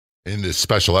In this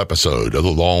special episode of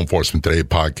the Law Enforcement Today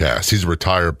podcast, he's a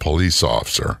retired police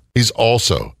officer. He's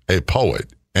also a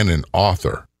poet and an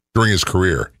author. During his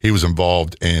career, he was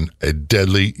involved in a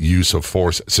deadly use of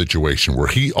force situation where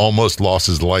he almost lost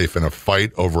his life in a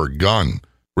fight over a gun.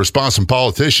 Response from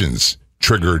politicians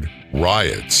triggered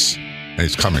riots. And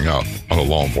he's coming up on the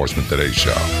Law Enforcement Today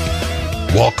show.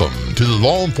 Welcome to the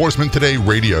Law Enforcement Today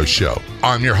radio show.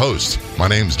 I'm your host. My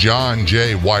name's John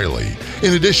J. Wiley.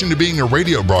 In addition to being a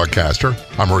radio broadcaster,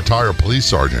 I'm a retired police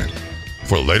sergeant.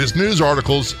 For the latest news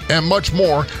articles and much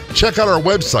more, check out our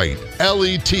website,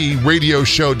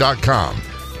 letradioshow.com.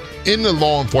 In the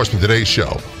Law Enforcement Today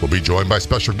show, we'll be joined by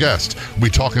special guests. We'll be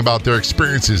talking about their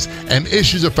experiences and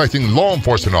issues affecting law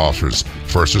enforcement officers,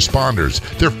 first responders,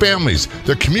 their families,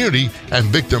 their community, and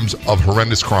victims of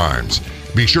horrendous crimes.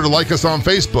 Be sure to like us on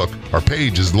Facebook. Our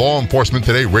page is Law Enforcement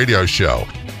Today Radio Show.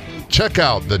 Check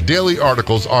out the daily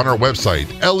articles on our website,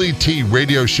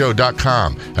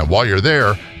 letradioshow.com. And while you're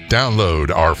there,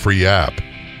 download our free app.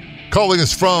 Calling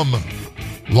us from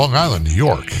Long Island, New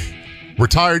York,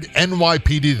 retired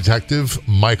NYPD detective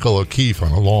Michael O'Keefe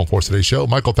on the Law Enforcement Today show.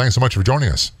 Michael, thanks so much for joining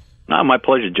us. My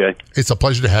pleasure, Jay. It's a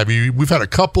pleasure to have you. We've had a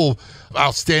couple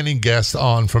outstanding guests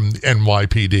on from the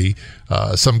NYPD,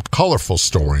 some colorful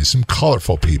stories, some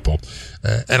colorful people.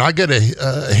 And I get a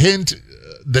hint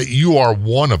that you are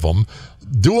one of them.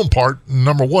 Due in part,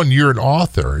 number one, you're an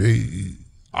author.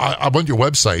 I went to your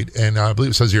website, and I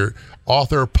believe it says you're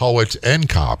author, poet, and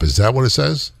cop. Is that what it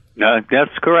says?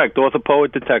 That's correct. Author,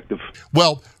 poet, detective.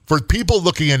 Well, for people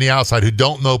looking on the outside who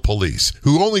don't know police,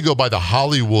 who only go by the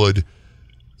Hollywood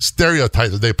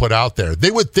stereotype that they put out there, they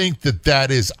would think that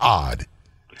that is odd.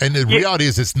 And the reality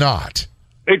is it's not.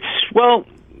 It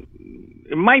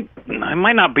might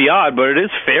not be odd, but it is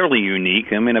fairly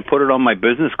unique. I mean, I put it on my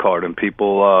business card, and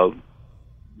people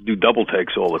do double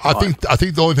takes all the time. I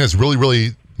think the only thing that's really,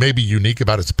 really maybe unique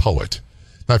about it's poet.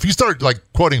 Now, if you start like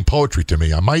quoting poetry to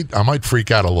me, I might freak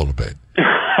out a little bit.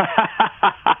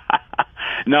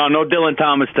 No Dylan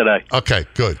Thomas today. Okay,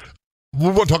 good. We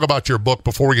want to talk about your book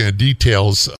before we get into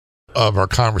details of our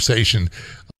conversation.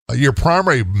 Your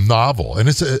primary novel, and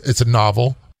it's a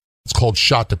novel. It's called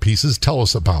Shot to Pieces. Tell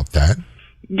us about that.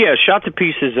 Yeah, Shot to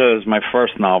Pieces is my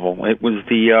first novel. It was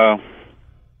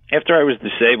after I was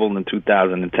disabled in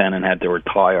 2010 and had to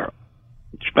retire.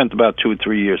 I spent about 2 or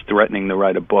 3 years threatening to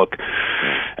write a book,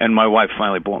 and my wife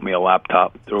finally bought me a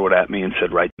laptop, threw it at me, and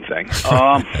said, "Write the thing."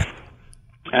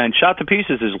 And Shot to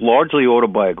Pieces is largely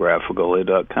autobiographical. It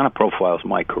kind of profiles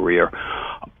my career,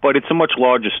 but it's a much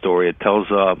larger story. It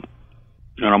tells an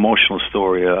emotional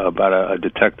story about a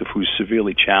detective who's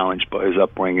severely challenged by his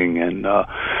upbringing and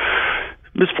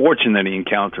misfortune that he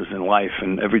encounters in life.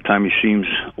 And every time he seems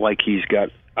like he's got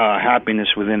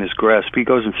happiness within his grasp, he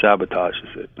goes and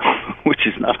sabotages it, which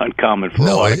is not uncommon for a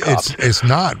lot of cops. It's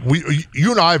not.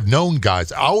 You and I have known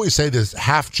guys. I always say this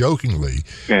half jokingly.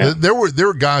 Yeah. There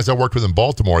were guys I worked with in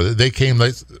Baltimore. They came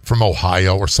from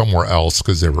Ohio or somewhere else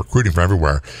because they were recruiting from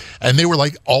everywhere, and they were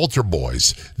like altar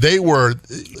boys. They were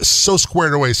so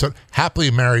squared away, so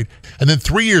happily married, and then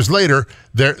 3 years later,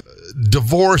 they're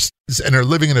divorced and they're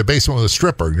living in a basement with a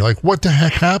stripper. And you're like, what the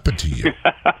heck happened to you?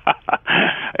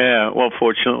 Yeah, well,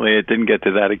 fortunately, it didn't get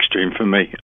to that extreme for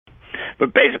me.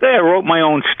 But basically, I wrote my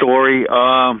own story.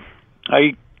 I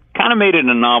kind of made it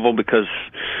a novel because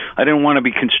I didn't want to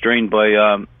be constrained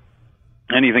by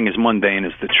anything as mundane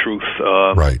as the truth.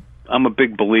 Right. I'm a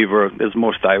big believer, as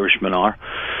most Irishmen are.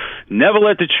 Never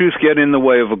let the truth get in the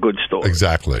way of a good story.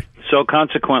 Exactly. So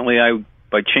consequently,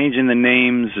 by changing the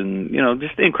names and,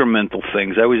 just incremental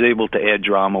things, I was able to add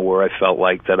drama where I felt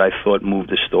like that I thought moved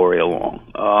the story along.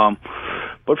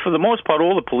 But for the most part,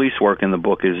 all the police work in the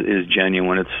book is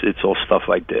genuine. It's all stuff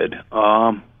I did.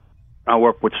 I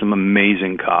worked with some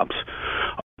amazing cops.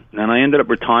 And I ended up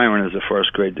retiring as a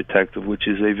first-grade detective, which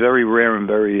is a very rare and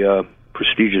very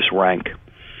prestigious rank.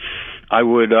 I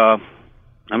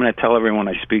tell everyone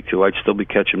I speak to, I'd still be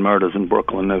catching murders in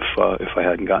Brooklyn if I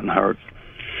hadn't gotten hurt.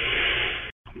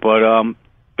 But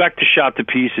back to Shot to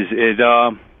Pieces, it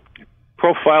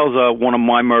profiles one of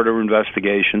my murder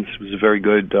investigations. It was a very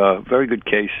good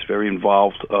case, very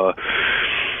involved.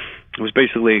 It was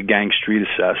basically a gang street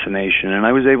assassination, and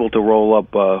I was able to roll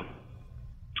up an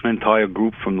entire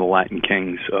group from the Latin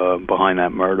Kings behind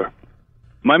that murder.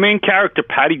 My main character,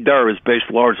 Paddy Durr, is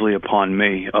based largely upon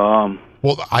me.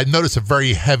 Well, I noticed a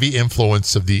very heavy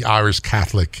influence of the Irish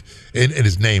Catholic in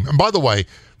his name. And by the way,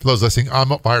 for those listening,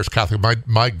 I'm Irish Catholic.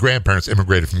 My grandparents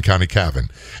immigrated from County Cavan.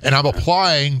 And I'm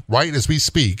applying, right as we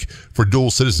speak, for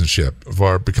dual citizenship,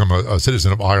 for become a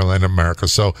citizen of Ireland and America.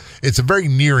 So it's very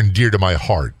near and dear to my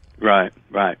heart. Right.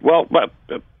 Well,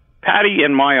 Paddy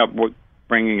and my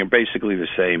upbringing are basically the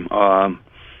same.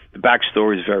 The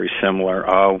backstory is very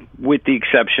similar, with the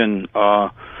exception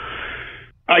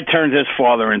I turned his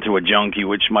father into a junkie,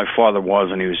 which my father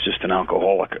wasn't. He was just an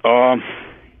alcoholic.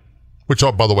 Which,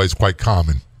 by the way, is quite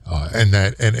common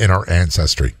in our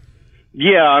ancestry.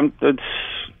 Yeah, it's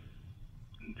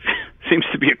seems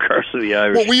to be a curse of the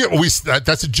Irish. Well,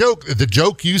 that's a joke. The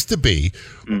joke used to be,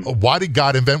 why did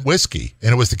God invent whiskey?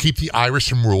 And it was to keep the Irish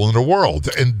from ruling the world.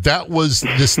 And that was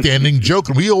the standing joke.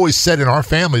 And we always said in our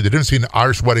family, the difference between an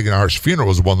Irish wedding and an Irish funeral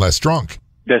was one less drunk.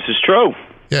 This is true.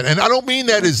 Yeah, and I don't mean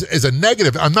that as a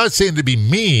negative. I'm not saying to be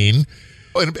mean.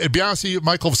 And to be honest with you,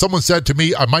 Michael, if someone said to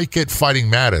me, I might get fighting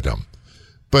mad at them.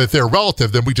 But if they're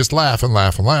relative, then we just laugh and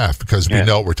laugh and laugh because we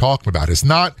know what we're talking about. It's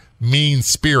not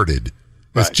mean-spirited.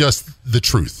 It's just the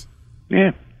truth.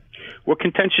 Yeah. We're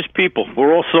contentious people.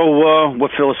 We're also we're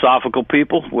philosophical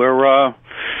people. We're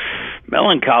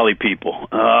melancholy people.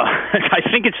 I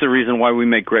think it's the reason why we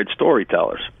make great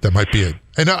storytellers. That might be it.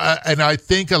 And I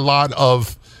think a lot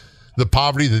of the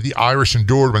poverty that the Irish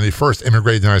endured when they first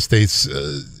immigrated to the United States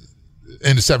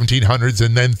in the 1700s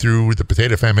and then through the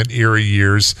potato famine era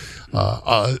years,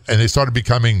 and they started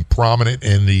becoming prominent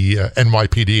in the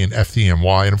NYPD and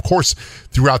FDNY. And, of course,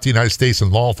 throughout the United States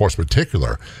and law enforcement in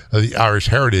particular, the Irish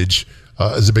heritage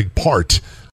is a big part.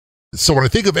 So when I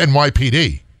think of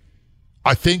NYPD,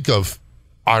 I think of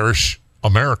Irish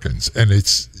Americans, and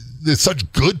it's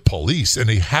such good police, and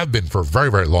they have been for a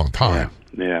very, very long time.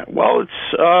 Yeah. Well,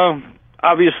 it's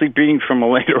obviously being from a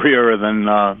later era than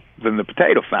the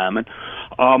potato famine.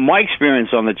 My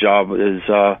experience on the job is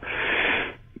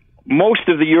most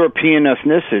of the European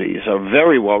ethnicities are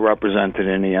very well represented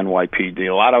in the NYPD.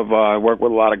 I work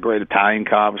with a lot of great Italian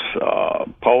cops,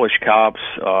 Polish cops.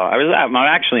 I'm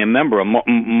actually a member of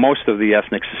most of the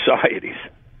ethnic societies.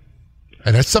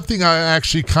 And that's something I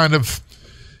actually kind of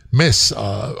miss.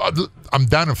 I'm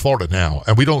down in Florida now,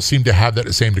 and we don't seem to have that to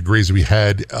the same degree as we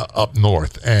had up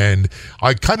north. And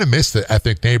I kind of miss the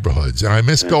ethnic neighborhoods, and I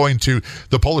miss going to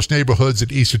the Polish neighborhoods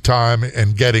at Easter time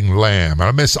and getting lamb. And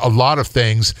I miss a lot of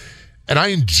things, and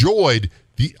I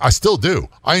still do.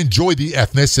 I enjoy the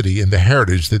ethnicity and the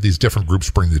heritage that these different groups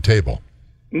bring to the table.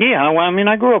 Yeah, well, I mean,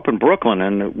 I grew up in Brooklyn,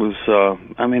 and it was,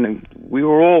 we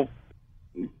were all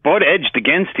butt edged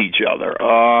against each other.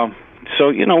 So,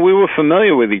 we were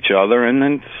familiar with each other, and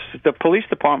then the police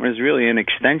department is really an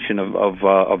extension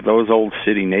of those old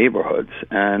city neighborhoods.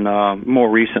 And more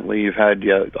recently, you've had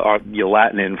your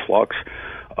Latin influx,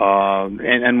 and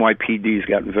NYPD's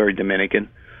gotten very Dominican,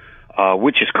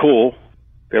 which is cool.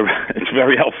 It's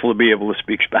very helpful to be able to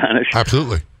speak Spanish.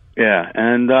 Absolutely. Yeah,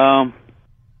 and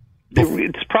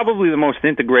it's probably the most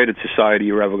integrated society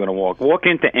you're ever going to walk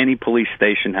into any police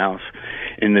station house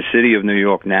in the city of New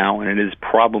York now, and it is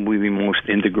probably the most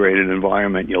integrated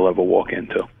environment you'll ever walk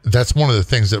into. That's one of the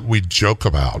things that we joke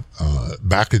about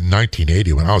back in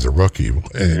 1980 when I was a rookie,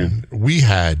 and we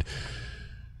had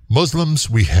Muslims,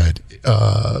 we had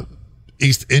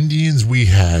East Indians, we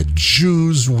had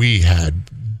Jews, we had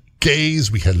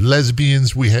gays, we had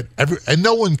lesbians, we had and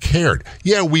no one cared.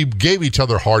 Yeah, we gave each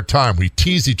other a hard time. We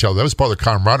teased each other. That was part of the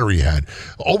camaraderie we had.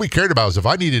 All we cared about was if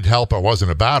I needed help, I was in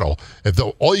a battle.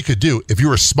 All you could do, if you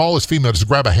were smallest female, just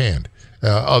grab a hand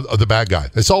of the bad guy.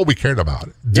 That's all we cared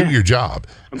about. Do your job.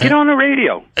 Get on the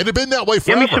radio. And it had been that way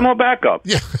forever. Give me some more backup.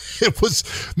 Yeah, it was.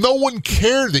 No one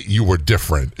cared that you were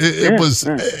different. It was,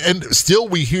 and still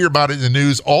we hear about it in the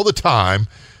news all the time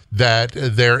that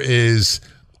there is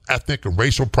ethnic and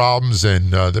racial problems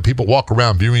and that people walk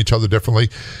around viewing each other differently.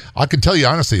 I can tell you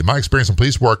honestly, my experience in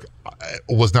police work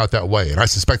was not that way, and I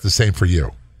suspect the same for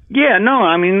you. Yeah, no,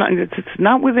 I mean, it's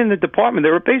not within the department.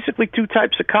 There were basically two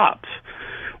types of cops.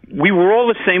 We were all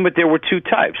the same, but there were two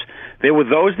types. There were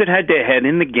those that had their head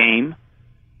in the game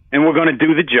and were going to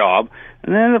do the job,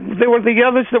 and then there were the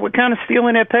others that were kind of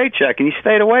stealing their paycheck, and you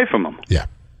stayed away from them. Yeah.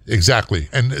 Exactly.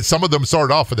 And some of them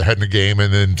started off with their head in the game,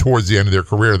 and then towards the end of their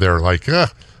career, they're like,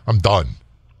 I'm done.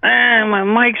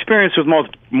 My experience with most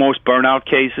burnout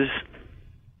cases,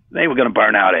 they were going to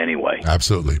burn out anyway.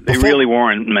 Absolutely. They really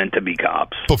weren't meant to be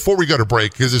cops. Before we go to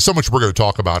break, because there's so much we're going to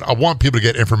talk about, I want people to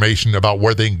get information about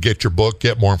where they can get your book,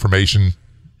 get more information,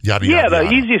 yada, yada,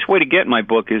 yada. Easiest way to get my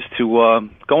book is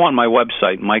to go on my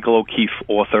website,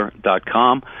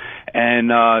 michaelo'keefeauthor.com.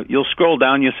 And you'll scroll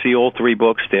down, you'll see all three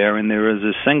books there, and there is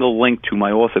a single link to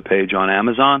my author page on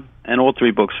Amazon, and all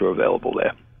three books are available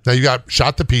there. Now, you got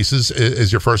Shot to Pieces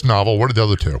is your first novel. What are the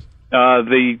other two?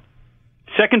 The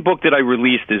second book that I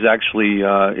released is actually,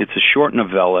 it's a short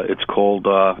novella. It's called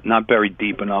Not Buried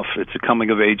Deep Enough. It's a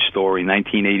coming-of-age story,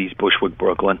 1980s Bushwick,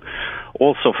 Brooklyn,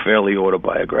 also fairly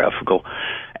autobiographical.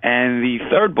 And the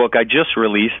third book I just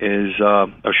released is a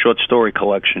short story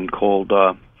collection called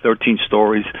 13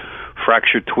 Stories,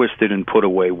 Fractured, Twisted, and Put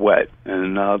Away Wet.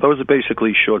 And those are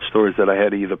basically short stories that I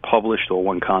had either published or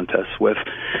won contests with.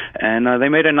 And they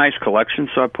made a nice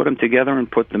collection, so I put them together and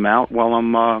put them out while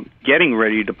I'm getting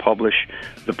ready to publish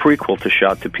the prequel to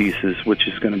Shot to Pieces, which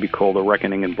is going to be called A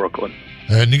Reckoning in Brooklyn.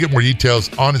 And you get more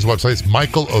details on his website. It's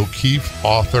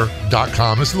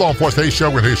michaelo'keefeauthor.com. This is Law Enforcement Today Show.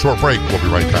 We're going to take a short break. We'll be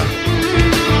right back.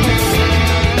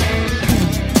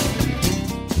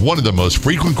 One of the most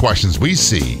frequent questions we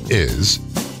see is,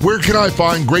 where can I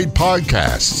find great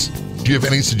podcasts? Do you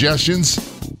have any suggestions?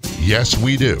 Yes,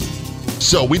 we do.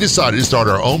 So we decided to start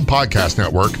our own podcast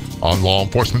network on Law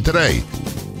Enforcement Today.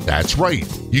 That's right.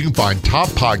 You can find top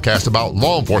podcasts about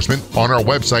law enforcement on our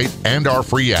website and our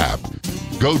free app.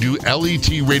 Go to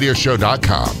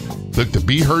letradioshow.com, click the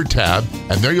Be Heard tab,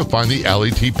 and there you'll find the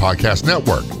LET Podcast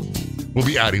Network. We'll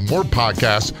be adding more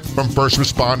podcasts from first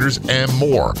responders and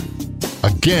more.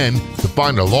 Again, to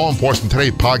find the Law Enforcement Today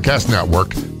Podcast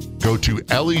Network, go to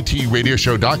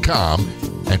letradioshow.com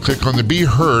and click on the Be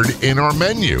Heard in our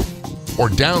menu, or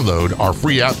download our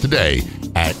free app today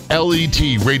at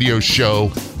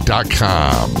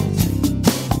letradioshow.com.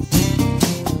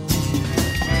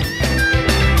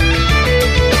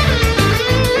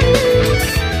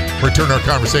 Return our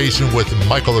conversation with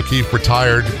Michael O'Keefe,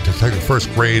 retired detective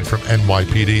first grade from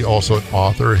NYPD, also an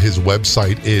author. His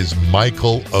website is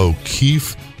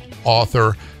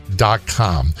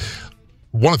michaelo'keefeauthor.com.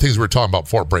 One of the things we were talking about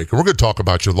before break, and we're going to talk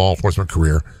about your law enforcement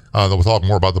career. We'll talk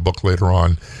more about the book later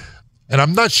on. And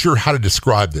I'm not sure how to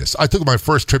describe this. I took my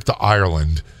first trip to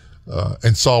Ireland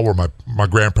and saw where my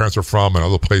grandparents are from and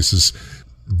other places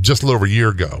just a little over a year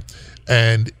ago.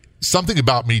 And something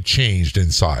about me changed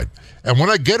inside. And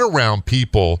when I get around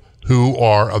people who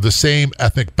are of the same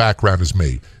ethnic background as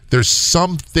me, there's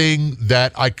something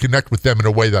that I connect with them in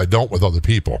a way that I don't with other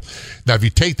people. Now, if you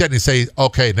take that and you say,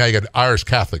 okay, now you got an Irish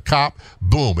Catholic cop,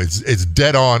 boom, it's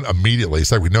dead on immediately.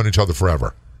 It's like we've known each other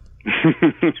forever.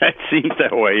 That seems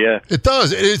that way, yeah. It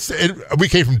does. We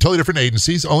came from totally different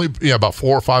agencies, only about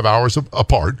 4 or 5 hours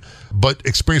apart, but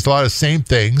experienced a lot of the same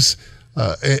things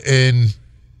in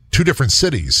two different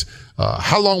cities.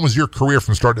 How long was your career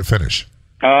from start to finish?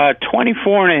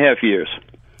 24 and a half years.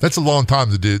 That's a long time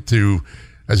to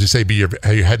as you say, be your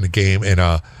head in the game in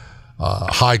a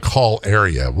high call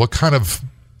area. What kind of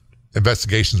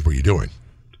investigations were you doing?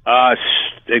 By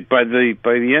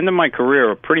the end of my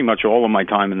career, pretty much all of my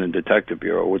time in the Detective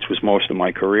Bureau, which was most of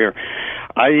my career,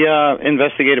 I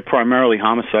investigated primarily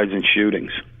homicides and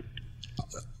shootings.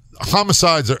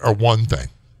 Homicides are one thing.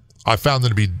 I found them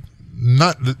to be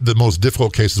not the most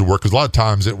difficult cases to work, because a lot of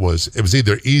times it was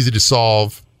either easy to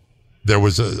solve, there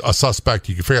was a suspect,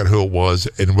 you could figure out who it was,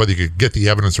 and whether you could get the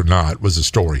evidence or not was the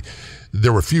story.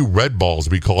 There were a few red balls,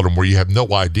 we called them, where you have no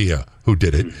idea who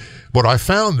did it. What I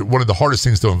found one of the hardest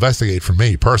things to investigate for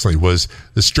me personally was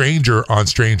the stranger on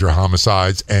stranger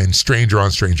homicides and stranger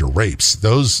on stranger rapes.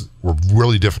 Those were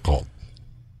really difficult.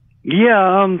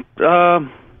 Yeah,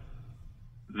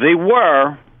 they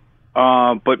were.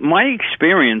 But my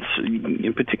experience,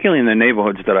 particularly in the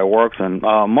neighborhoods that I worked in,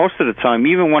 most of the time,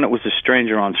 even when it was a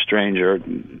stranger on stranger,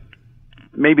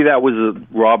 maybe that was a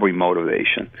robbery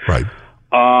motivation. Right.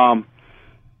 A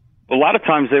lot of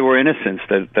times they were innocents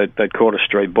that caught a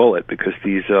stray bullet, because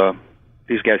these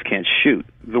guys can't shoot.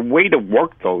 The way to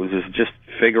work those is just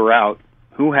figure out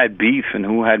who had beef and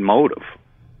who had motive,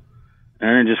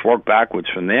 and then just work backwards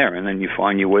from there. And then you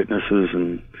find your witnesses,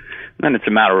 and then it's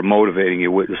a matter of motivating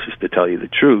your witnesses to tell you the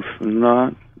truth. And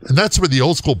that's where the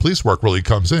old school police work really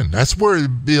comes in. That's where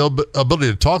the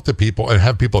ability to talk to people and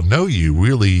have people know you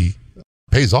really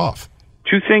pays off.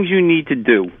 Two things you need to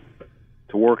do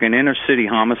to work an inner city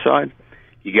homicide: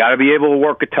 you got to be able to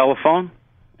work a telephone,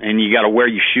 and you got to wear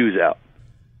your shoes out.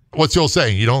 What's the old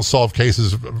saying? You don't solve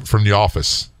cases from the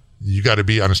office. You got to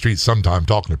be on the street sometime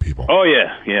talking to people. Oh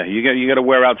yeah. You got to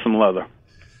wear out some leather.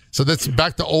 So that's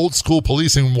back to old school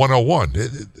policing 101.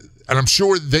 And I'm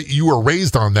sure that you were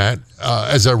raised on that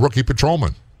as a rookie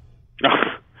patrolman.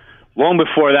 Long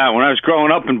before that, when I was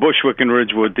growing up in Bushwick and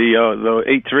Ridgewood, the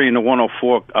 83 and the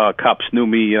 104 cops knew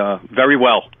me very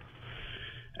well.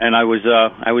 And I was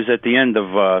at the end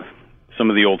of some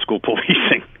of the old school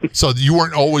policing. So you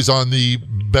weren't always on the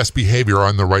best behavior,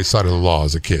 on the right side of the law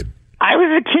as a kid? I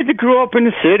was a kid that grew up in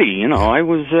the city. You know, I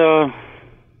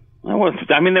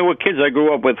mean, there were kids I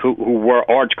grew up with who were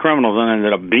arch criminals and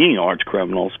ended up being arch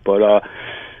criminals. But, I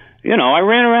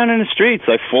ran around in the streets.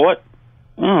 I fought.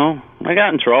 I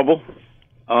got in trouble.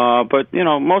 But,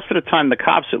 most of the time, the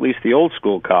cops, at least the old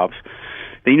school cops,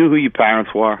 they knew who your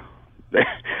parents were.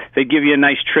 They give you a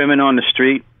nice trimming on the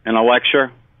street, and a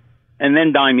lecture, and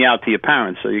then dime you out to your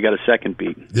parents, so you got a second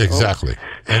beating. Exactly.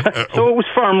 And, so it was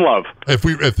firm love.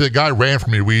 If the guy ran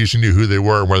from me, we usually knew who they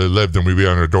were and where they lived, and we'd be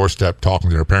on their doorstep talking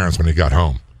to their parents when he got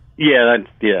home. Yeah.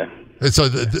 And so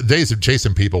the days of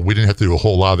chasing people, we didn't have to do a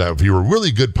whole lot of that. If you were a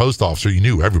really good post officer, you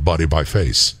knew everybody by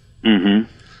face. Mm-hmm.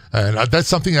 And that's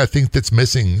something I think that's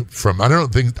missing from. I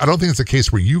don't think it's a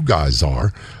case where you guys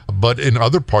are, but in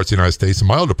other parts of the United States, in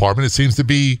my old department, it seems to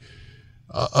be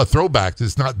a throwback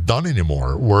that's not done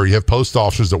anymore. Where you have post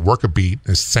officers that work a beat,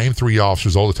 the same 3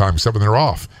 officers all the time, except when they're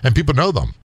off, and people know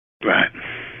them. Right.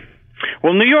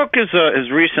 Well, New York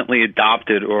has recently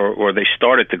adopted, or they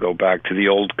started to go back to the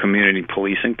old community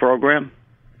policing program,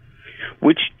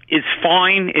 which is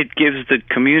fine. It gives the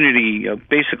community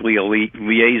basically a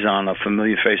liaison, a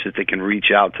familiar face that they can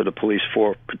reach out to the police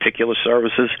for particular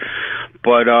services.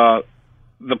 But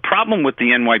the problem with the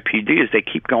NYPD is they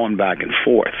keep going back and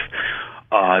forth.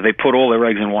 They put all their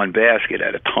eggs in one basket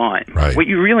at a time. Right. What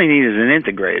you really need is an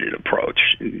integrated approach.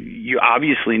 You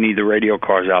obviously need the radio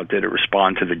cars out there to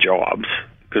respond to the jobs,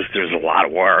 because there's a lot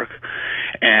of work,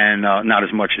 and not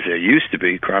as much as there used to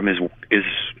be. Crime is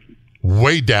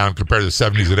way down compared to the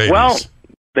 70s and 80s. Well,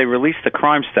 they released the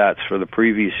crime stats for the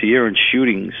previous year, and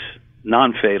shootings,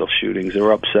 non-fatal shootings,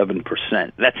 are up 7%.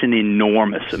 That's an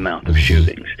enormous amount of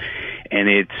shootings, and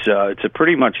it's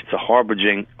a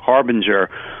harbinger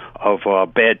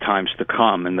of bad times to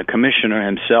come. And the commissioner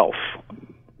himself,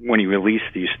 when he released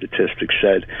these statistics,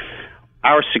 said,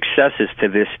 "Our successes to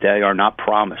this day are not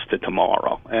promised to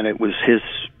tomorrow." And it was his,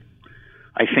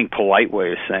 I think, polite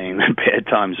way of saying that bad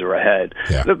times are ahead.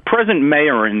 Yeah. The present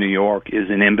mayor in New York is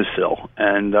an imbecile,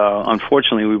 and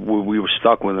unfortunately we were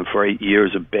stuck with him for 8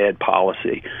 years of bad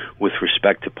policy with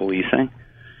respect to policing.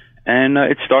 And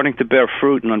it's starting to bear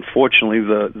fruit, and unfortunately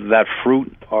that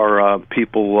fruit are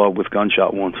people with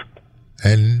gunshot wounds.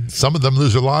 And some of them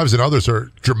lose their lives, and others are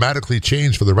dramatically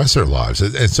changed for the rest of their lives,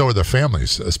 and so are their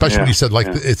families. Especially when you said,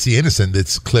 it's the innocent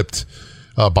that's clipped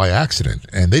by accident,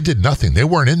 and they did nothing. They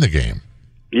weren't in the game.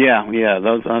 Yeah.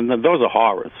 Those are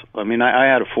horrors. I mean,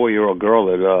 I had a 4-year-old girl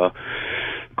that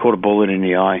caught a bullet in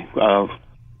the eye. That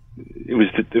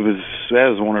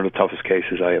was one of the toughest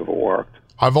cases I ever worked.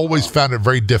 I've always found it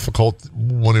very difficult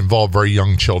when involved very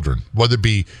young children, whether it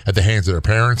be at the hands of their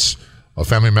parents, a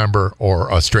family member,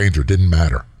 or a stranger. Didn't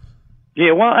matter.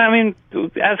 Yeah, well, I mean,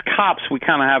 as cops, we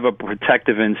kind of have a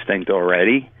protective instinct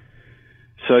already.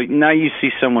 So now you see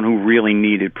someone who really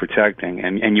needed protecting,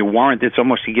 and you weren't. It's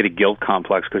almost you get a guilt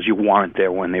complex because you weren't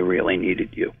there when they really needed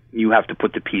you. You have to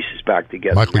put the pieces back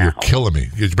together. Michael, now. You're killing me.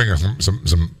 You're bringing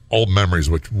some old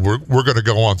memories, which we're going to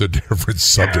go on to a different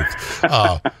subject.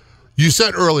 You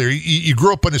said earlier you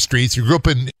grew up on the streets. You grew up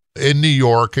in New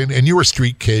York, and you were a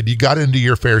street kid. You got into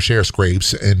your fair share of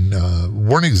scrapes and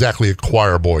weren't exactly a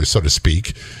choir boy, so to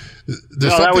speak.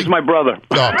 That was my brother.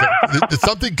 Did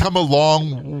something come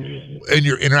along in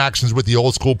your interactions with the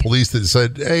old school police that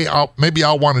said, hey, maybe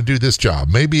I'll want to do this job.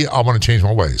 Maybe I want to change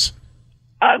my ways?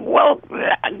 Well,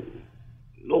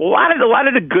 a lot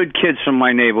of the good kids from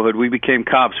my neighborhood, we became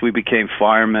cops. We became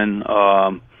firemen.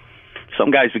 Some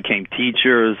guys became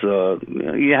teachers.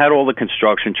 You had all the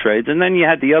construction trades. And then you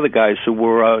had the other guys who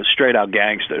were straight-out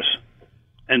gangsters.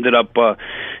 Ended up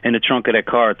in the trunk of their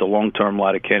car at the long-term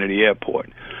lot at Kennedy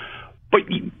Airport. But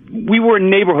we were a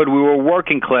neighborhood. We were a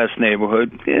working-class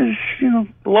neighborhood,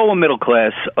 lower middle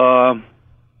class.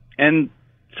 And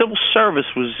civil service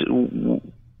was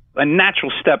a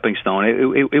natural stepping stone.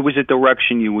 It was a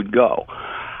direction you would go.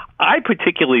 I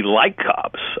particularly like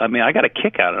cops. I mean, I got a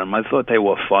kick out of them. I thought they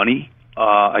were funny.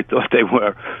 I thought they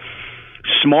were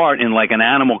smart in like an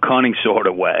animal cunning sort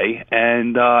of way,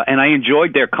 and I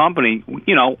enjoyed their company,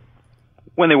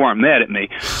 when they weren't mad at me,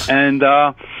 and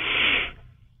I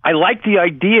liked the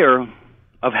idea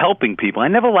of helping people. I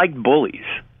never liked bullies.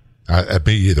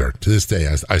 Me either. To this day,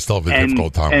 I still have a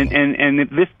difficult time. And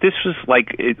this was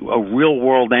like a real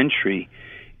world entry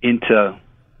into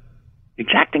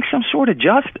exacting some sort of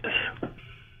justice.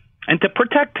 And to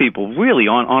protect people, really,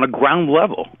 on a ground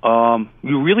level.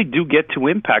 You really do get to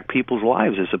impact people's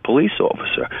lives as a police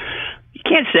officer. You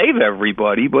can't save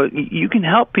everybody, but you can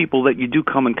help people that you do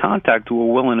come in contact who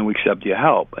are willing to accept your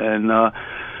help. And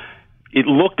it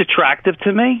looked attractive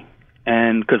to me,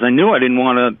 and because I knew I didn't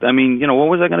want to, what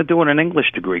was I going to do with an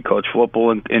English degree? Coach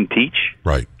football and teach?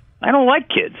 Right. I don't like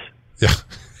kids. Yeah.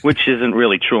 Which isn't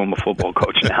really true. I'm a football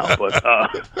coach now, but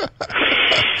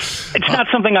it's not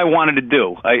something I wanted to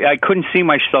do. I couldn't see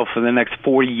myself for the next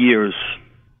 40 years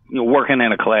working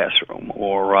in a classroom,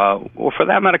 or for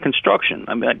that matter, construction.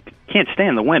 I mean, I can't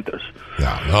stand the winters.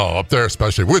 Yeah, no, up there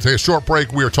especially. We'll take a short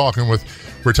break. We are talking with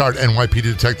retired NYPD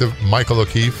Detective Michael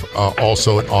O'Keefe,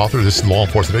 also an author. This is Law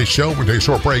Enforcement Today's show. We'll take a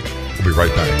short break. We'll be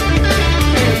right back.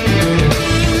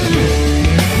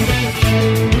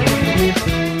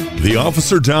 The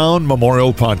Officer Down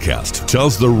Memorial Podcast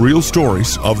tells the real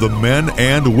stories of the men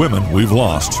and women we've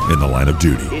lost in the line of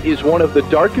duty. It is one of the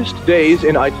darkest days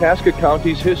in Itasca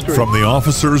County's history. From the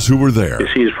officers who were there.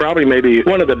 He's probably maybe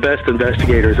one of the best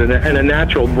investigators and a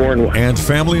natural born one. And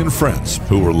family and friends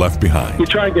who were left behind. You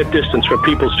try and get distance from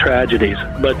people's tragedies,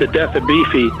 but the death of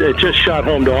Beefy, it just shot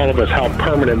home to all of us how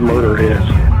permanent murder is.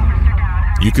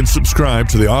 You can subscribe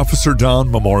to the Officer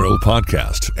Down Memorial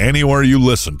Podcast anywhere you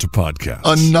listen to podcasts.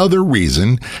 Another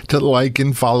reason to like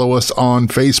and follow us on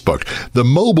Facebook. The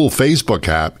mobile Facebook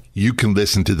app, you can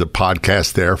listen to the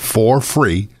podcast there for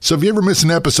free. So if you ever miss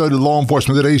an episode of Law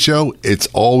Enforcement Today's show, it's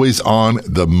always on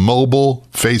the mobile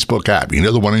Facebook app. You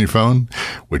know, the one on your phone,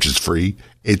 which is free.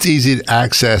 It's easy to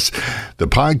access the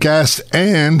podcast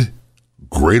and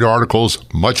great articles,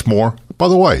 much more. By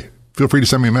the way, feel free to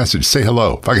send me a message. Say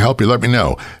hello. If I can help you, let me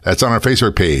know. That's on our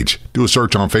Facebook page. Do a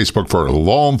search on Facebook for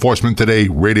Law Enforcement Today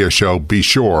radio show. Be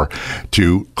sure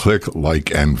to click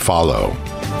like and follow.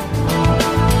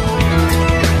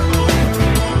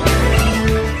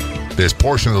 This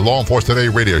portion of the Law Enforcement Today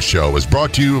radio show is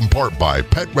brought to you in part by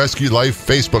Pet Rescue Life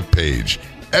Facebook page.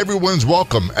 Everyone's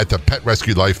welcome at the Pet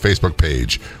Rescue Life Facebook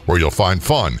page, where you'll find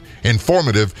fun,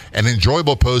 informative, and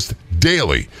enjoyable posts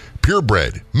daily.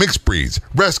 Purebred, mixed breeds,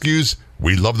 rescues,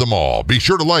 we love them all. Be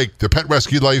sure to like the Pet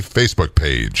Rescue Life Facebook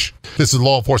page. This is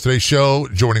Law Enforcement Today's show.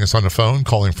 Joining us on the phone,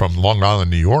 calling from Long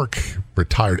Island, New York,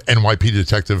 retired NYPD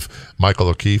Detective Michael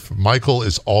O'Keefe. Michael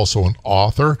is also an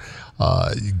author.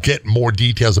 Get more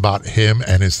details about him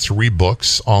and his 3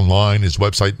 books online. His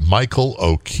website,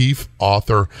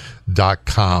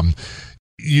 michaelokefeauthor.com.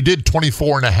 You did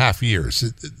 24 and a half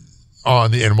years on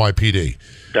the NYPD.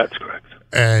 That's correct.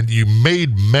 And you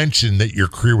made mention that your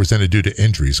career was ended due to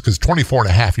injuries, because 24 and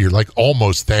a half, you're like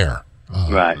almost there.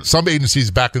 Right. Some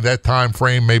agencies back at that time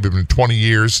frame, maybe been 20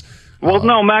 years. Well,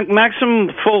 no,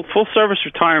 maximum full service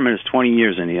retirement is 20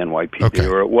 years in the NYPD, Okay.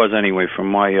 or it was anyway from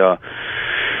my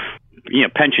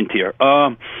pension tier.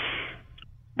 But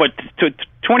to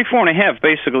 24 and a half,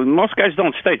 basically, most guys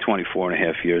don't stay 24 and a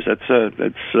half years. That's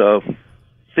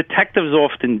detectives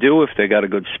often do if they got a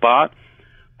good spot.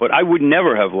 But I would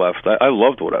never have left. I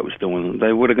loved what I was doing.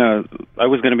 I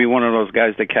was going to be one of those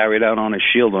guys that carried out on his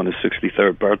shield on his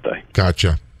 63rd birthday.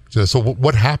 Gotcha. So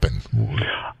what happened?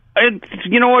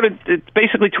 You know what? It's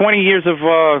basically 20 years of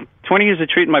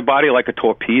treating my body like a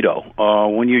torpedo.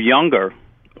 When you're younger,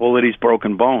 all of these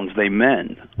broken bones, they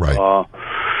mend. Right. All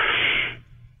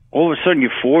of a sudden, you're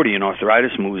 40 and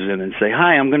arthritis moves in and say,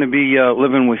 "Hi, I'm going to be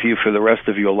living with you for the rest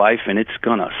of your life, and it's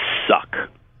gonna suck."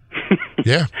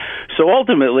 Yeah. So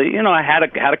ultimately, I had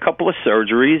a couple of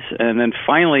surgeries, and then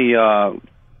finally, I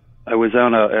was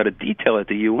at a detail at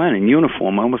the UN in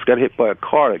uniform. I almost got hit by a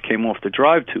car that came off the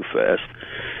drive too fast.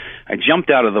 I jumped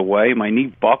out of the way. My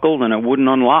knee buckled, and it wouldn't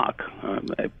unlock.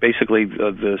 Basically,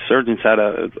 the surgeons had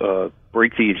to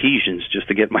break the adhesions just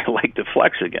to get my leg to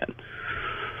flex again.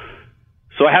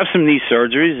 So I have some knee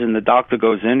surgeries, and the doctor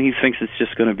goes in. He thinks it's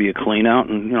just going to be a clean out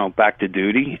and back to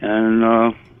duty.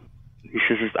 And he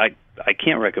says, I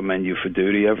can't recommend you for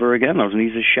duty ever again. Those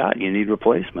knees are shot. You need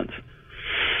replacements.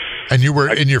 And you were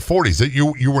in your 40s.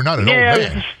 You were not an old man.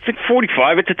 Yeah, I was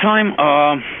 45 at the time.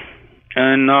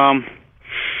 And I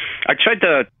tried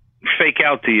to fake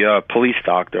out the police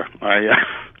doctor.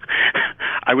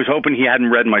 I was hoping he hadn't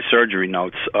read my surgery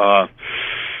notes. I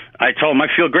told him, I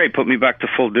feel great, put me back to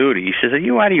full duty. He says, are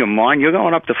you out of your mind? You're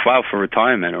going up to file for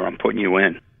retirement, or I'm putting you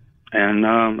in. And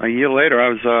a year later, I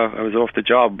was off the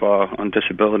job on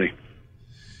disability.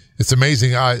 It's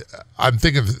amazing. I'm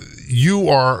thinking you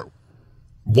are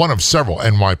one of several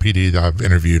NYPD that I've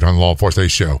interviewed on the Law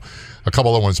Enforcement Show. A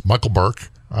couple of ones, Michael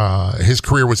Burke. His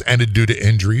career was ended due to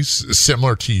injuries,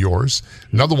 similar to yours.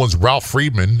 Another one's Ralph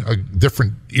Friedman, a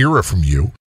different era from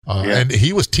you. And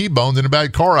he was T-boned in a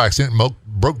bad car accident,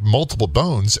 broke multiple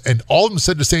bones, and all of them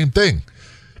said the same thing.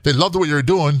 They loved what you were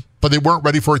doing, but they weren't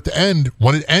ready for it to end.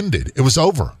 When it ended, it was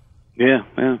over. Yeah.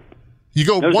 You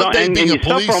go one day being a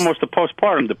police. You suffer almost a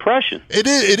postpartum depression. It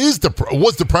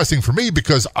was depressing for me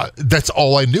because that's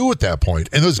all I knew at that point,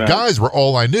 and those guys were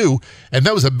all I knew, and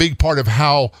that was a big part of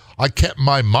how I kept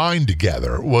my mind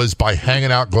together, was by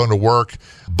hanging out, going to work,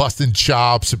 busting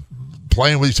chops,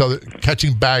 playing with each other,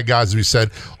 catching bad guys, as we said,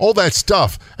 all that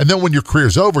stuff. And then when your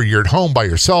career's over, you're at home by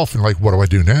yourself, and like, what do I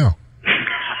do now?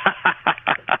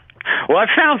 Well, I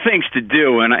found things to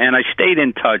do, and I stayed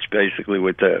in touch basically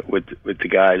with the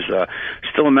guys.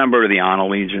 Still a member of the Honor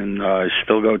Legion.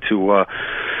 Still go to a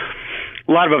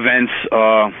lot of events.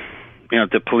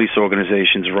 The police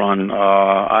organizations run.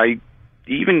 I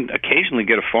even occasionally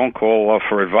get a phone call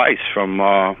for advice from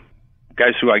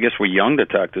guys who I guess were young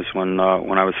detectives when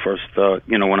I was first,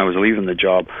 when I was leaving the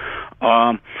job.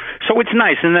 So it's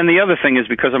nice. And then the other thing is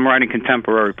because I'm writing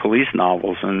contemporary police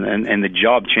novels, and the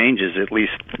job changes, at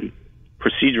least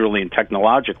procedurally and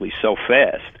technologically, so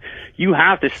fast. You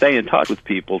have to stay in touch with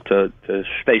people to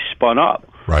stay spun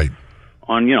up, right,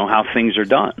 on how things are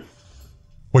done.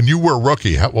 When you were a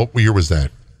rookie, what year was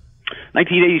that?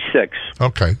 1986.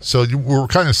 Okay, so we were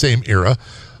kind of same era.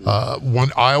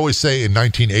 When I always say in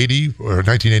 1980 or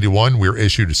 1981, we were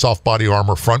issued soft body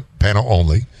armor, front panel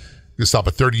only. You stop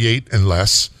at 38 and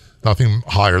less, nothing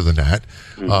higher than that.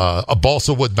 A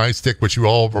balsa wood nightstick, which you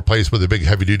all replaced with a big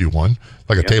heavy duty one,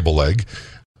 like a table leg,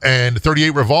 and a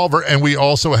 38 revolver. And we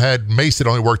also had mace that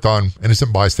only worked on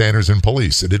innocent bystanders and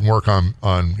police. It didn't work on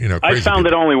crazy I found people.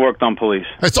 it only worked on police.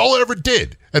 That's all it ever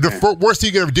did. And the worst thing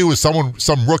you could ever do is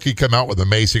some rookie come out with a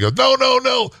mace. You go,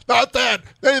 no, not that,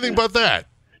 anything but that.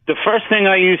 The first thing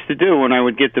I used to do when I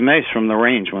would get the mace from the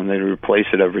range, when they'd replace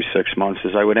it every 6 months,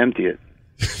 is I would empty it.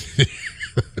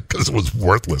 Because it was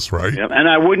worthless, right? Yep. And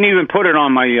I wouldn't even put it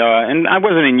on my, and I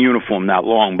wasn't in uniform that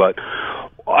long, but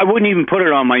I wouldn't even put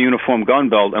it on my uniform gun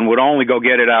belt, and would only go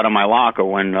get it out of my locker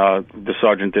when the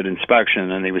sergeant did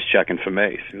inspection and he was checking for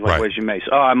mace. He was like, Where's your mace?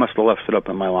 Oh, I must have left it up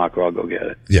in my locker. I'll go get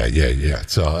it. Yeah.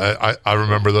 So I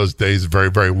remember those days very,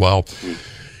 very well.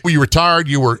 When you retired,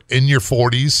 you were in your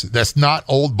 40s. That's not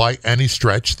old by any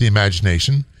stretch, the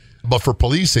imagination. But for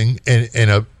policing in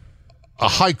a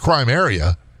high crime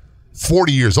area,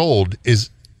 40 years old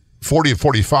is 40 and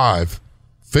 45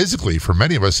 physically for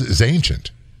many of us is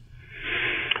ancient.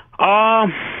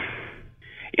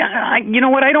 Yeah, you know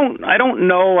what? I don't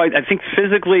know. I think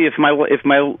physically, if my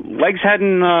legs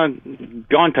hadn't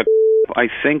gone to, I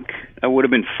think I would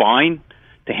have been fine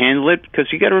to handle it.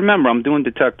 Because you got to remember, I'm doing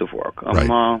detective work.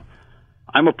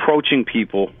 I'm approaching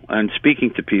people and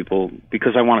speaking to people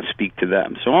because I want to speak to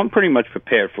them. So I'm pretty much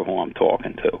prepared for who I'm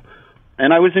talking to,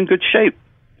 and I was in good shape.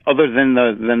 Other than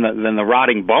the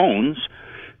rotting bones,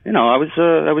 I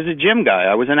was a gym guy.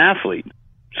 I was an athlete.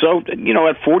 So,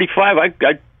 at 45,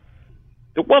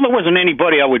 there wasn't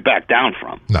anybody I would back down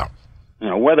from. No.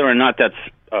 Whether or not that's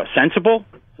sensible,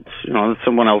 it's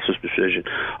someone else's decision.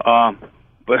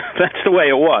 But that's the way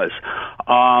it was.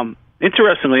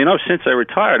 Interestingly enough, since I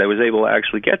retired, I was able to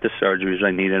actually get the surgeries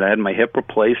I needed. I had my hip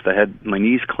replaced. I had my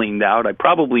knees cleaned out. I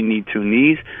probably need 2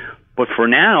 knees. But for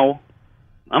now,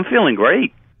 I'm feeling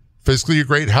great. Physically, you're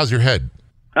great. How's your head?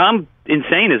 I'm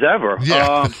insane as ever.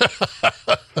 Yeah.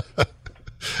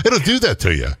 It'll do that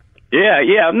to you.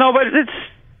 Yeah. No, but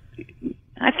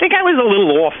I think I was a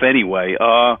little off anyway.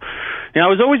 I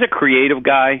was always a creative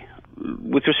guy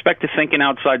with respect to thinking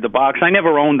outside the box. I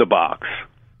never owned a box.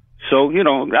 So,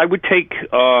 I would take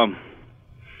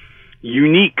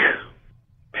unique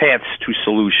paths to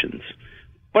solutions.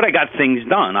 But I got things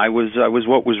done. I was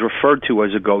what was referred to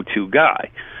as a go-to guy.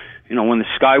 When the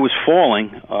sky was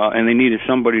falling and they needed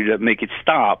somebody to make it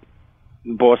stop,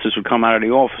 bosses would come out of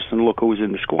the office and look who was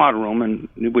in the squad room, and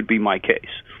it would be my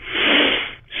case.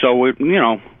 So,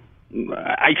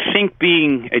 I think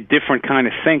being a different kind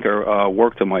of thinker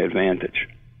worked to my advantage.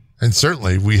 And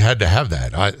certainly we had to have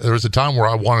that. There was a time where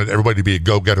I wanted everybody to be a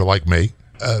go-getter like me,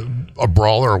 a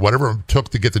brawler or whatever it took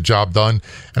to get the job done.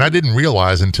 And I didn't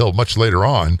realize until much later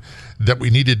on that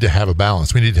we needed to have a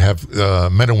balance. We needed to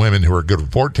have men and women who are good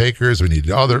report takers. We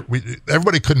needed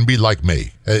everybody couldn't be like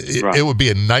me. It would be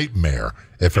a nightmare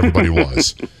if everybody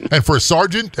was. And for a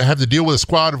sergeant to have to deal with a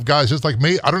squad of guys just like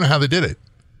me, I don't know how they did it.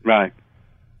 Right.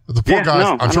 The poor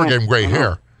guys, I'm sure gave them gray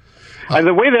hair.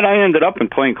 The way that I ended up in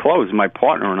plain clothes, my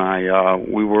partner and I,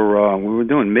 we were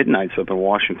doing midnights up in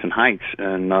Washington Heights,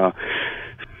 and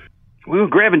we were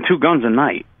grabbing 2 guns a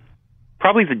night.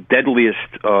 Probably the deadliest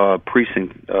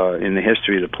precinct in the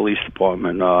history of the police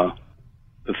department,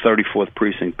 the 34th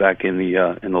precinct back in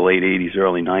the late 80s,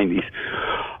 early 90s.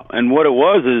 And what it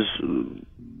was is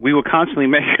we were constantly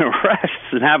making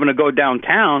arrests and having to go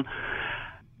downtown.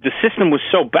 The system was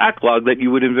so backlogged that you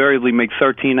would invariably make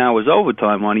 13 hours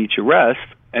overtime on each arrest,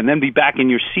 and then be back in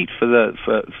your seat for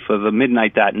the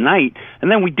midnight that night,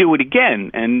 and then we do it again.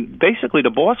 And basically,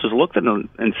 the bosses looked at them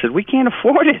and said, "We can't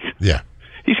afford it. Yeah,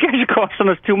 these guys are costing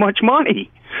us too much money."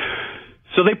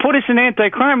 So they put us in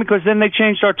anti-crime because then they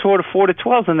changed our tour to 4 to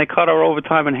 12, and they cut our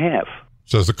overtime in half.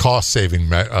 So it's a cost-saving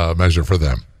measure for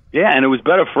them. Yeah, and it was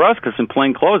better for us because in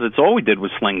plain clothes, it's all we did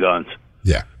was sling guns.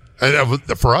 Yeah. And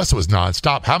for us, it was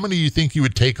nonstop. How many do you think you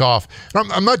would take off?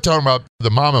 I'm not talking about the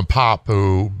mom and pop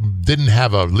who didn't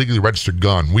have a legally registered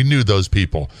gun. We knew those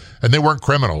people, and they weren't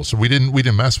criminals, so we didn't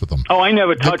mess with them. Oh, I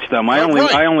never touched them. I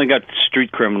only got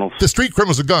street criminals. The street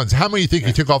criminals with guns. How many do you think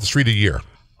you took off the street a year?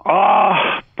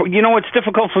 It's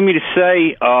difficult for me to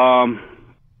say.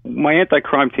 My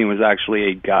anti-crime team was actually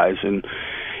 8 guys, and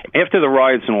after the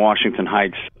riots in Washington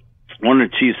Heights, one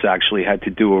of the chiefs actually had to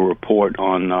do a report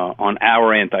on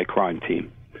our anti-crime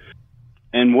team.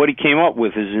 And what he came up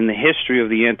with is in the history of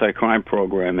the anti-crime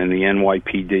program in the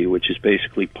NYPD, which is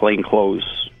basically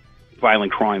plainclothes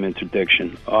violent crime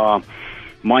interdiction,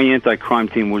 my anti-crime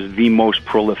team was the most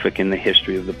prolific in the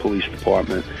history of the police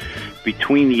department.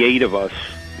 Between the 8 of us,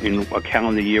 in a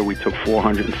calendar year, we took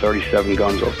 437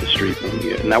 guns off the street one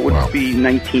year, and that would be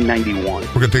 1991. We're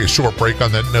going to take a short break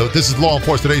on that note. This is Law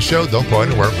Enforcement Today's show. Don't go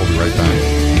anywhere. We'll be right back.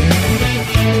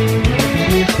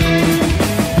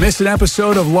 Miss an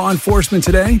episode of Law Enforcement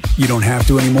Today? You don't have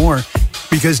to anymore,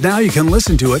 because now you can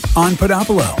listen to it on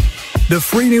Podopolo, the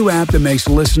free new app that makes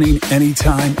listening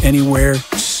anytime, anywhere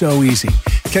so easy.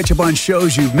 Catch up on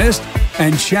shows you've missed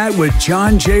and chat with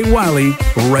John J. Wiley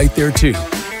right there, too.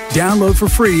 Download for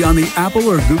free on the Apple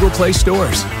or Google Play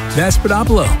stores. That's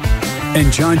Podopolo.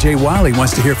 And John J. Wiley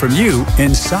wants to hear from you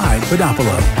inside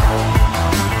Podopolo.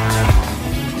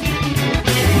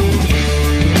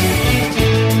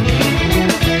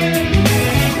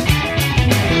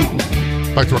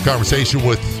 Back to our conversation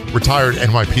with retired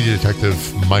NYPD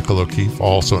detective Michael O'Keefe,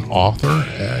 also an author.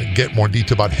 Get more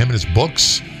detail about him and his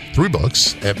books, 3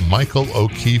 books, at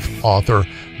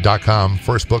michaelokefeauthor.com.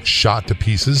 First book, Shot to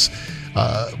Pieces.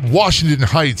 Washington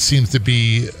Heights seems to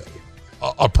be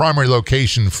a primary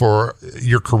location for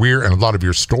your career and a lot of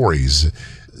your stories.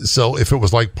 So if it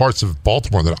was like parts of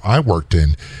Baltimore that I worked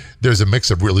in, there's a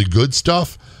mix of really good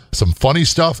stuff, some funny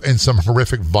stuff, and some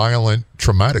horrific, violent,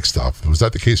 traumatic stuff. Was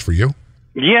that the case for you?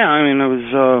 Yeah, I mean, I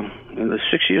was in the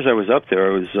 6 years I was up there,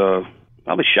 I was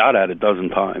probably shot at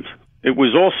 12 times. It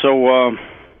was also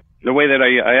the way that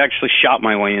I actually shot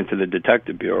my way into the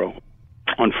detective bureau.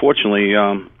 Unfortunately,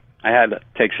 I had to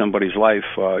take somebody's life,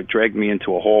 dragged me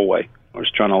into a hallway. I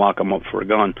was trying to lock him up for a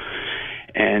gun.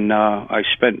 And I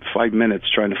spent 5 minutes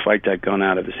trying to fight that gun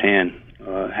out of his hand.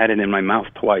 Had it in my mouth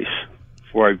twice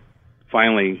before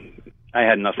I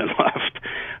had nothing left.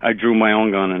 I drew my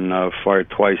own gun and fired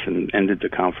twice and ended the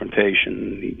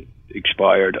confrontation. He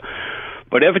expired.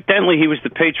 But evidently he was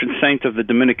the patron saint of the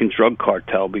Dominican drug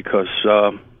cartel because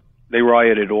they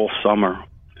rioted all summer.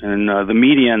 And the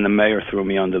media and the mayor threw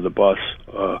me under the bus.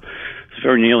 I was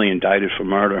very nearly indicted for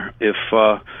murder. If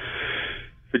the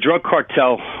drug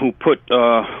cartel who put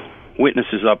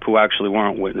witnesses up who actually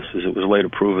weren't witnesses, it was later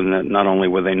proven that not only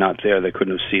were they not there, they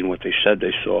couldn't have seen what they said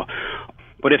they saw.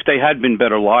 But if they had been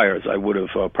better liars, I would have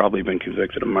probably been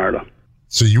convicted of murder.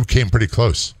 So you came pretty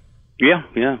close. Yeah,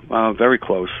 very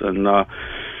close. And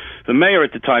the mayor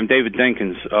at the time, David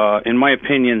Dinkins, in my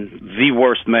opinion, the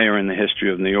worst mayor in the history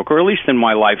of New York, or at least in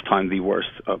my lifetime, the worst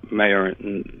mayor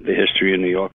in the history of New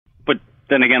York. But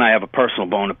then again, I have a personal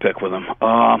bone to pick with him.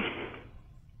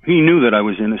 He knew that I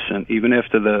was innocent, even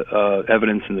after the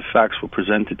evidence and the facts were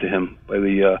presented to him by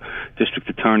the district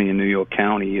attorney in New York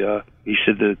County. He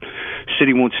said the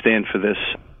city won't stand for this.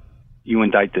 You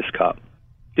indict this cop.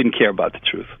 Didn't care about the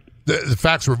truth. The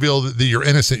facts revealed that you're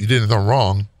innocent. You did nothing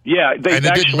wrong. Yeah,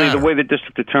 actually, the way the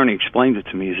district attorney explained it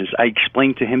to me is I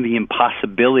explained to him the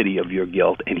impossibility of your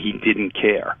guilt, and he didn't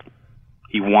care.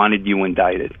 He wanted you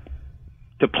indicted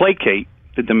to placate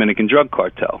the Dominican drug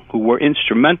cartel, who were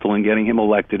instrumental in getting him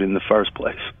elected in the first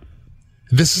place.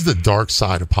 This is the dark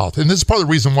side of politics. And this is part of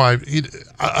the reason why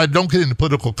I don't get into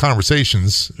political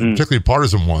conversations, particularly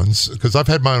partisan ones, because I've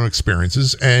had my own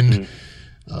experiences. And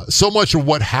so much of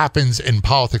what happens in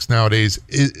politics nowadays,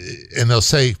 and they'll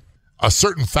say a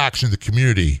certain faction of the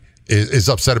community is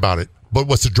upset about it. But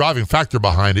what's the driving factor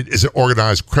behind it is an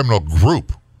organized criminal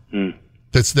group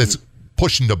that's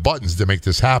pushing the buttons to make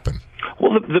this happen.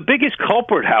 Well, the biggest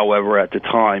culprit, however, at the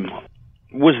time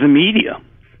was the media.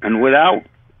 And without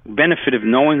benefit of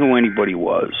knowing who anybody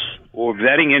was or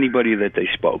vetting anybody that they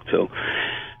spoke to,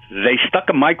 they stuck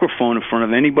a microphone in front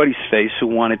of anybody's face who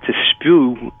wanted to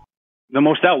spew the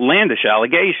most outlandish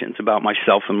allegations about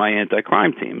myself and my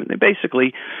anti-crime team. And they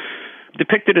basically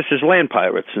depicted us as land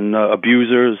pirates and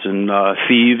abusers and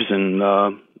thieves and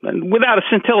without a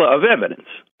scintilla of evidence.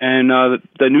 And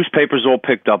the newspapers all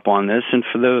picked up on this, and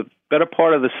for the better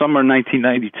part of the summer of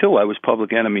 1992, I was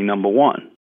public enemy number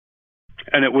one.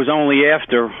 And it was only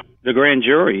after the grand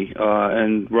jury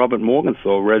and Robert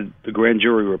Morgenthau read the grand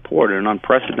jury report, an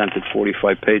unprecedented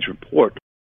 45-page report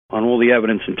on all the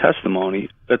evidence and testimony,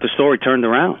 that the story turned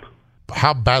around.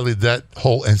 How badly did that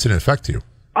whole incident affect you?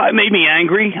 It made me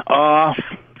angry.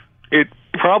 It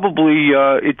probably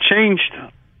it changed.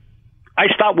 I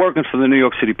stopped working for the New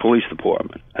York City Police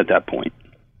Department at that point.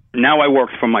 Now I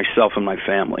worked for myself and my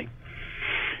family.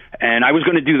 And I was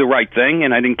going to do the right thing,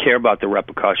 and I didn't care about the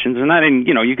repercussions. And I didn't,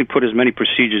 you could put as many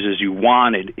procedures as you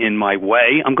wanted in my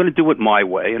way. I'm going to do it my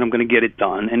way, and I'm going to get it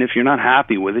done. And if you're not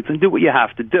happy with it, then do what you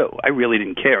have to do. I really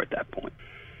didn't care at that point.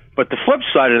 But the flip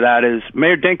side of that is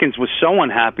Mayor Dinkins was so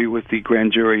unhappy with the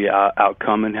grand jury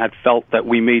outcome and had felt that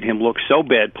we made him look so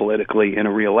bad politically in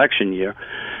a re-election year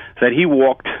that he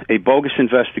walked a bogus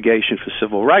investigation for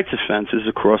civil rights offenses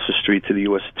across the street to the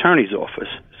U.S. Attorney's Office.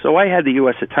 So I had the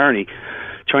U.S. Attorney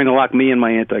trying to lock me and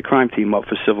my anti-crime team up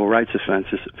for civil rights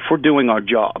offenses for doing our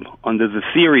job under the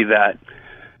theory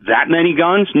that many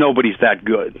guns, nobody's that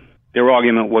good. Their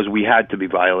argument was we had to be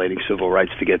violating civil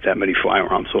rights to get that many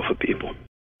firearms off of people.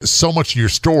 So much of your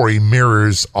story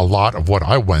mirrors a lot of what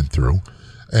I went through.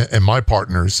 And my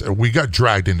partners, we got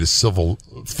dragged into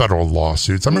federal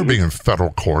lawsuits. I remember being in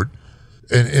federal court,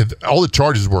 and all the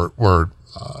charges were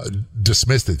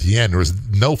dismissed at the end. There was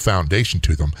no foundation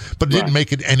to them, but it didn't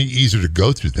make it any easier to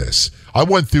go through this. I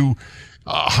went through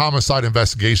homicide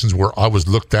investigations where I was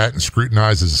looked at and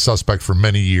scrutinized as a suspect for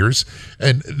many years,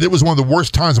 and it was one of the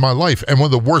worst times of my life, and one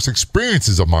of the worst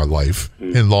experiences of my life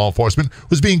in law enforcement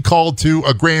was being called to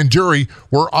a grand jury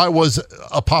where I was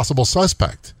a possible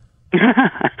suspect.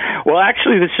 Well,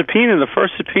 actually, the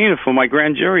first subpoena for my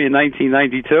grand jury in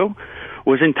 1992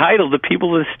 was entitled "The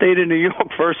People of the State of New York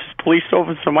versus Police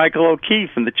Officer Michael O'Keefe,"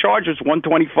 and the charge was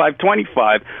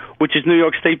 12525, which is New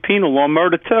York State penal law,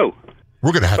 murder too.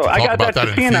 We're going to have to talk about that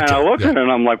in the future. And I looked at it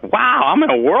and I'm like, wow, I'm in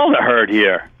a world of hurt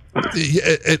here.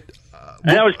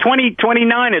 And I was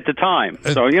 29 at the time,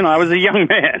 so I was a young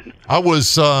man. I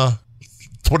was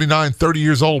 29, 30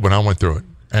 years old when I went through it.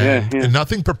 And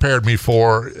nothing prepared me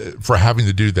for having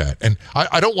to do that. And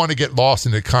I don't want to get lost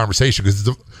in the conversation because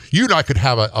you and I could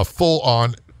have a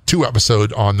full-on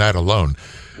 2-episode on that alone.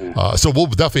 So we'll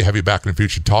definitely have you back in the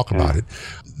future to talk about it.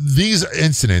 These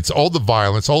incidents, all the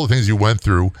violence, all the things you went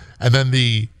through, and then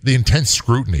the intense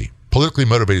scrutiny, politically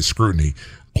motivated scrutiny,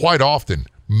 quite often,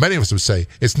 many of us would say,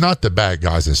 it's not the bad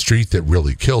guys in the street that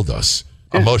really killed us,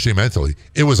 emotionally, mentally.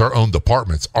 It was our own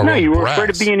departments, our own you were brass. afraid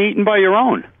of being eaten by your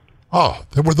own. Oh,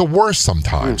 they were the worst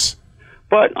sometimes.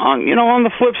 But, on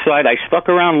the flip side, I stuck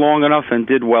around long enough and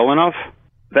did well enough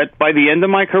that by the end of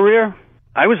my career,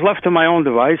 I was left to my own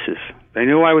devices. They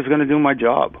knew I was going to do my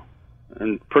job.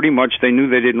 And pretty much they knew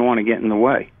they didn't want to get in the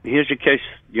way. Here's your case,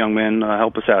 young man.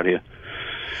 Help us out here.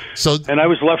 And I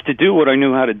was left to do what I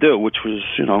knew how to do, which was,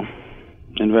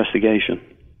 investigation.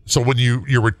 So when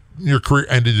your career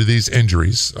ended to these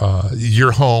injuries,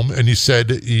 you're home, and you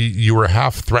said you were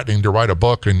half threatening to write a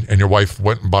book, and your wife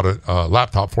went and bought a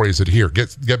laptop for you and said, here,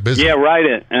 get busy. Yeah, write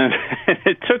it. And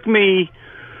it took me...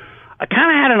 I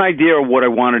kind of had an idea of what I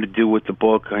wanted to do with the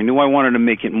book. I knew I wanted to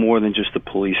make it more than just a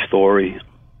police story.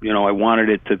 I wanted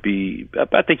it to be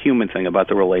about the human thing, about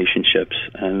the relationships.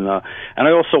 And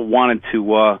I also wanted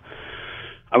to...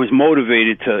 I was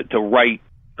motivated to write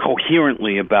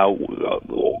coherently about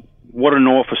what an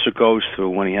officer goes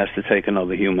through when he has to take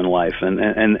another human life and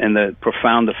the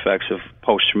profound effects of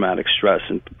post-traumatic stress.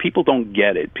 And people don't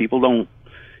get it.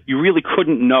 You really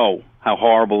couldn't know how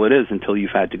horrible it is until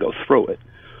you've had to go through it.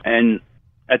 And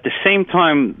at the same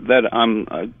time that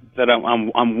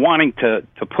I'm wanting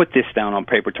to put this down on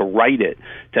paper, to write it,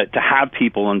 to have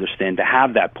people understand, to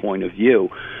have that point of view,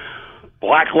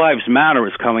 Black Lives Matter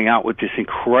is coming out with this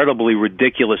incredibly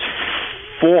ridiculous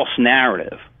false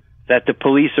narrative that the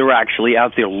police are actually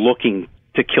out there looking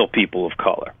to kill people of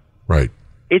color. Right.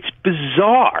 It's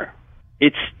bizarre.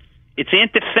 It's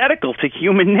antithetical to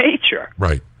human nature.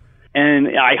 Right. And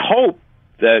I hope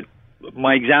that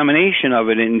my examination of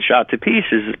it in Shot to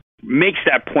Pieces makes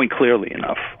that point clearly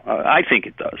enough. I think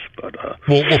it does. But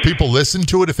will people listen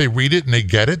to it if they read it and they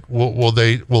get it? Will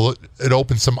it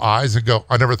open some eyes and go,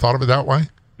 I never thought of it that way?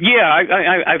 Yeah,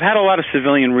 I've had a lot of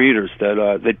civilian readers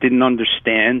that didn't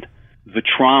understand the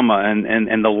trauma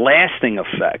and the lasting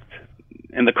effect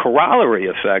and the corollary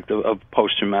effect of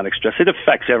post-traumatic stress. It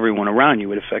affects everyone around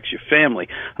you. It affects your family.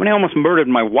 I almost murdered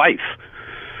my wife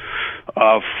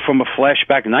from a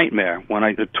flashback nightmare when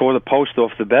I tore the post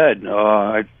off the bed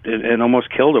and almost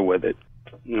killed her with it.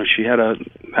 She had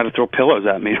to throw pillows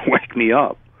at me to wake me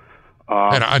up.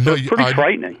 And I know it's pretty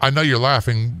frightening. I know you're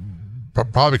laughing,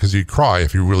 probably because you cry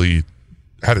if you really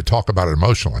had to talk about it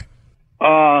emotionally.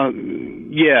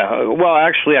 Yeah. Well,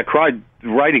 actually, I cried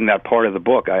writing that part of the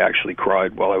book. I actually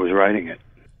cried while I was writing it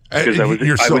because I was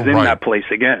in that place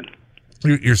again.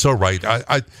 You're so right.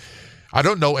 I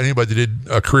don't know anybody that did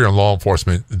a career in law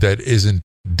enforcement that isn't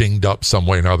dinged up some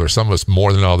way or another. Some of us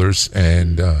more than others.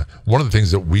 And one of the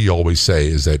things that we always say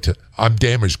is that I'm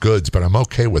damaged goods, but I'm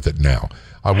okay with it now.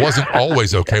 I wasn't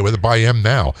always okay with it, but I am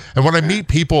now. And when I meet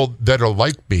people that are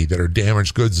like me, that are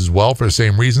damaged goods as well for the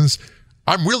same reasons,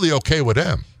 I'm really okay with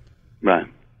them. Right.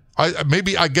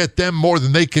 Maybe I get them more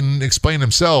than they can explain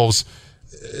themselves,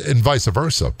 and vice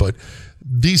versa. But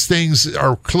these things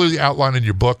are clearly outlined in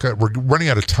your book. We're running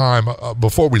out of time.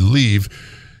 Before we leave,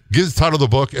 give the title of the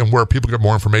book and where people get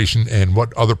more information and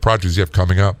what other projects you have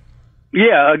coming up.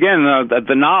 Yeah, again,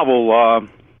 the novel,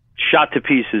 Shot to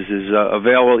Pieces, is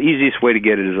available. Easiest way to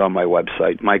get it is on my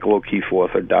website,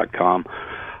 michaelo'keefeauthor.com.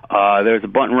 There's a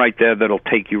button right there that'll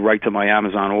take you right to my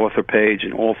Amazon author page,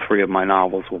 and all 3 of my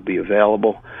novels will be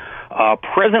available.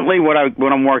 Presently, what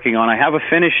I'm working on, I have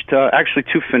actually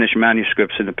 2 finished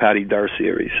manuscripts in the Patty Durr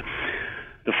series.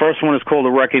 The first one is called The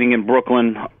Reckoning in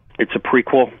Brooklyn. It's a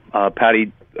prequel.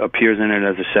 Patty appears in it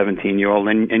as a 17-year-old,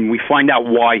 and we find out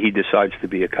why he decides to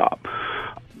be a cop.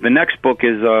 The next book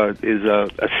is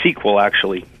a sequel,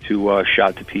 actually, to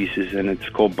Shot to Pieces, and it's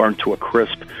called Burnt to a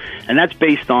Crisp, and that's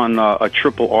based on a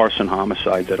triple arson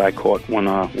homicide that I caught when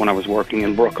I was working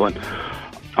in Brooklyn.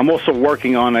 I'm also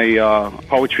working on a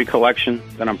poetry collection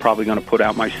that I'm probably going to put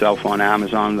out myself on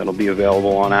Amazon. That'll be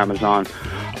available on Amazon.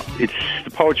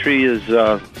 The poetry is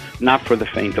not for the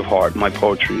faint of heart. My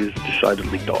poetry is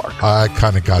decidedly dark. I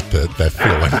kind of got that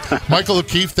feeling. Michael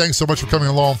O'Keefe, thanks so much for coming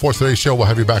on Law Enforcement Today's show. We'll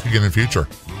have you back again in the future.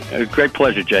 Great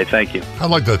pleasure, Jay. Thank you. I'd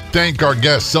like to thank our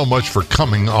guests so much for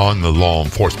coming on the Law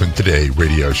Enforcement Today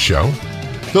radio show.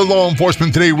 The Law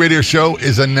Enforcement Today radio show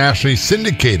is a nationally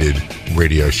syndicated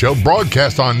radio show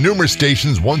broadcast on numerous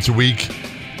stations once a week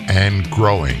and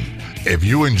growing. If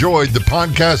you enjoyed the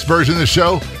podcast version of the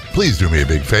show, please do me a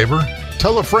big favor.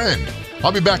 Tell a friend.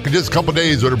 I'll be back in just a couple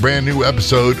days with a brand new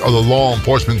episode of the Law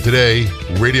Enforcement Today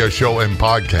radio show and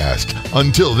podcast.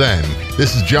 Until then,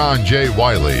 this is John J.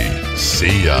 Wiley.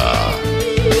 See ya.